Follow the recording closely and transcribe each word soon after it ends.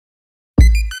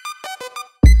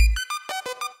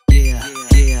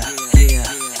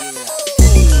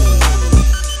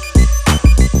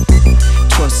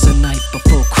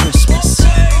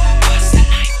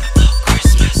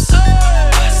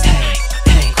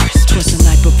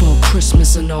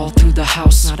dancing all through the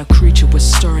house. Not a creature was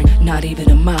stirring, not even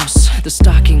a mouse. The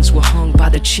stockings were hung by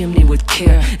the chimney with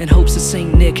care, in hopes that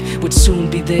St. Nick would soon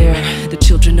be there. The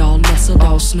children all nestled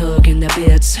all snug in their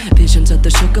beds. Visions of the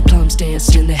sugar plums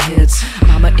danced in their heads.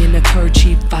 Mama in a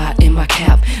kerchief, fire in my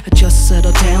cap. I just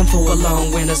settled down for a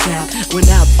long winter's nap. Went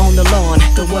out on the lawn,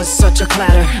 there was such a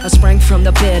clatter. I sprang from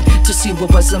the bed to see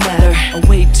what was the matter.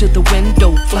 Away to the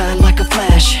window, flying like a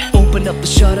flash. Open up the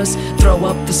shutters, throw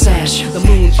up the sash. The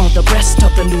moon on the breast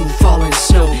of the new falling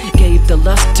snow gave the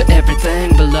lust to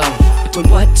everything below. When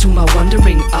what to my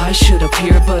wondering eyes should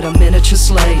appear but a miniature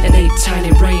sleigh and 8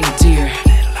 tiny reindeer.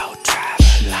 Little old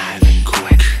driver, live and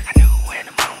quick. I knew in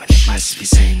a moment it must be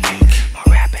St. Nick. More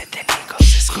rapid than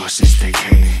eagles, as course as they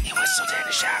came. He whistled and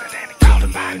he shouted and he called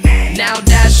him by name. Now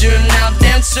Dasher, now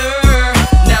Dancer,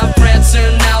 now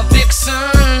Prancer, now Vixen.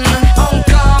 On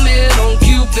Comet, on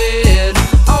Cupid,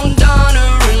 on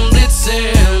Donner and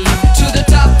Blitzen. To the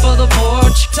top of the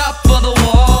porch, top of the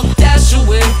wall. Dash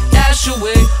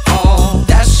away, oh,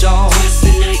 dash all. It's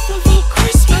the night before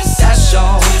Christmas. Dash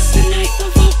all. It's the night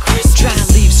before Christmas. Dry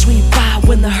leaves sweep by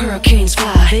when the hurricanes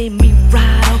fly. Made me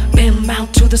ride up and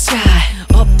mount to the sky.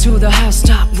 Up to the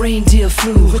housetop, reindeer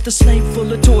flew with a sleigh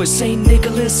full of toys, St.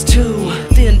 Nicholas too.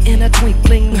 Then in a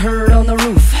twinkling, heard on the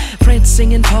roof,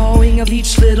 prancing and pawing of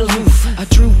each little hoof. I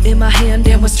drew in my hand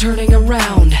and was turning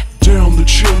around. Down the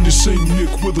chimney, St.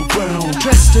 Nick with a bound.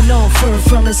 Dressed in all fur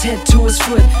from his head to his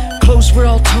foot. Clothes were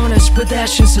all tarnished with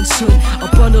ashes and soot. A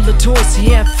bundle of toys he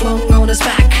had flung on his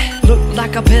back. Looked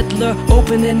like a peddler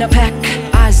opening a pack.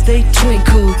 Eyes they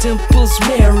twinkle, dimples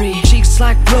merry. Cheeks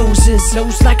like roses,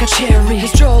 nose like a cherry.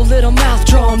 His droll little mouth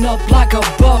drawn up like a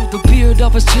bow. The beard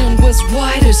of his chin was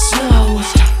white as snow.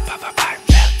 Stump of a pipe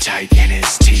felt tight in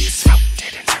his teeth. Smoke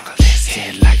didn't tangle his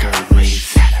head like a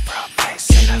wreath. Had a broad face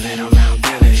and a little round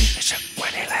belly. It shook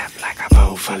when he laughed like a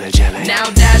bowl full of jelly. Now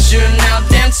Dasher, now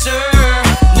Dancer,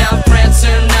 now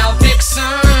Prancer, now Vixen.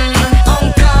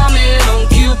 On Comet, on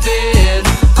Cupid,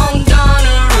 on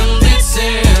Donner and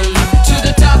Blitzen. To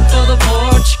the top of the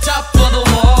porch, top of the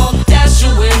wall. Dash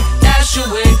away,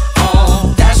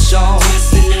 oh, dash all.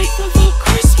 It's the night before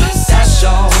Christmas. Dash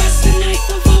all. It's the night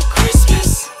before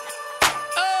Christmas.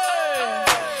 Hey.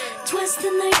 'Twas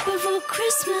the night before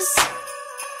Christmas.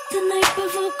 The night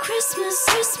before Christmas,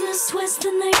 Christmas. 'Twas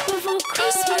the night before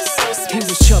Christmas, He Christmas.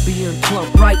 was chubby and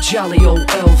plump, right jolly old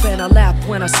elf. And I laughed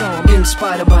when I saw him in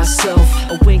spite of myself.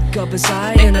 A wink of his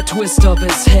eye and a twist of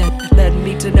his head led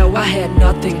me to know I had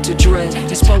nothing to dread.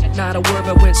 He spoke not a word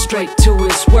but went straight to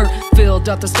his work. Filled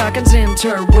up the stockings and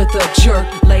turned with a jerk.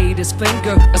 Laid his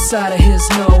finger aside of his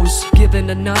nose. Giving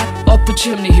a nod, up the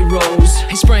chimney he rose.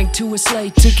 He sprang to his sleigh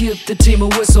to give the team a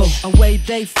whistle. Away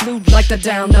they flew like the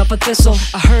down of a thistle.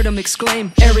 I heard him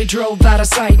exclaim ere he drove out of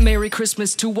sight. Merry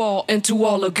Christmas to all and to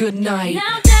all a good night.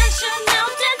 Now Dasher, now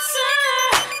Dancer,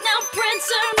 now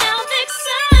Prancer, now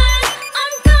Vixen.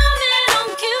 On Comet, on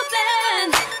Cupid,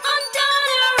 on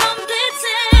Donner, on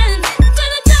Blitzen. To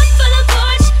the top of the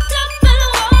porch, top of the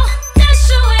wall. Dash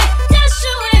away,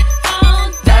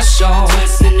 oh, Dash all.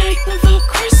 'twas the night before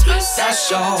Christmas.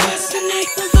 Dash all. 'Twas the night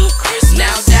before Christmas.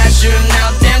 Now Dasher, now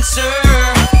Dancer,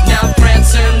 now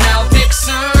Prancer, now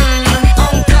Vixen.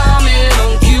 On Comet,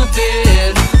 on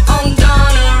Cupid, on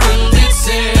Donner and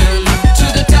Blitzen. To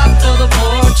the top of the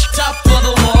porch, top of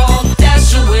the wall.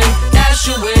 Dash away,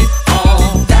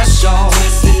 oh, dash all.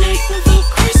 'Twas the night before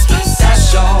Christmas.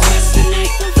 Dash all. 'Twas the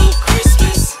night before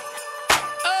Christmas.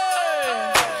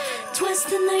 Hey. 'Twas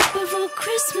the night before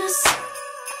Christmas.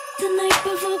 The night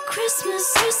before Christmas,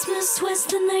 Christmas. 'Twas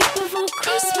the night before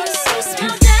Christmas, Christmas.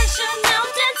 Now Dasher, now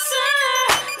Dancer,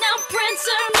 now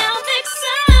Prancer, now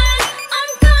Vixen. On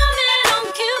Comet, on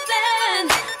Cupid,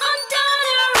 on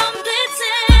Donner, on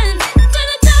Blitzen. To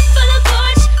the top of the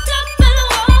porch, top of the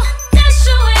wall. Dash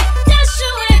away,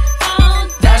 oh,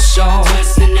 Dash all.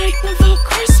 'twas the night before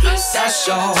Christmas. Dash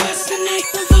all. 'Twas the night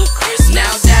before Christmas.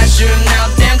 Now Dasher, now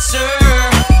Dancer,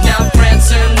 now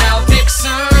Prancer, now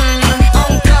Vixen.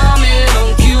 On Comet, on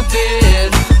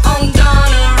Cupid, on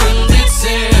Donner and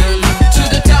Blitzen. To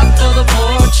the top of the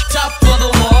porch, top of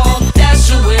the wall.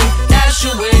 Dash away,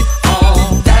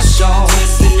 oh, dash all.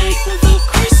 'Twas the night before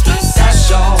Christmas.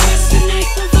 Dash all. 'Twas the night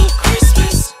before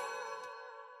Christmas.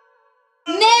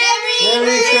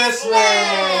 Merry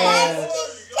Christmas!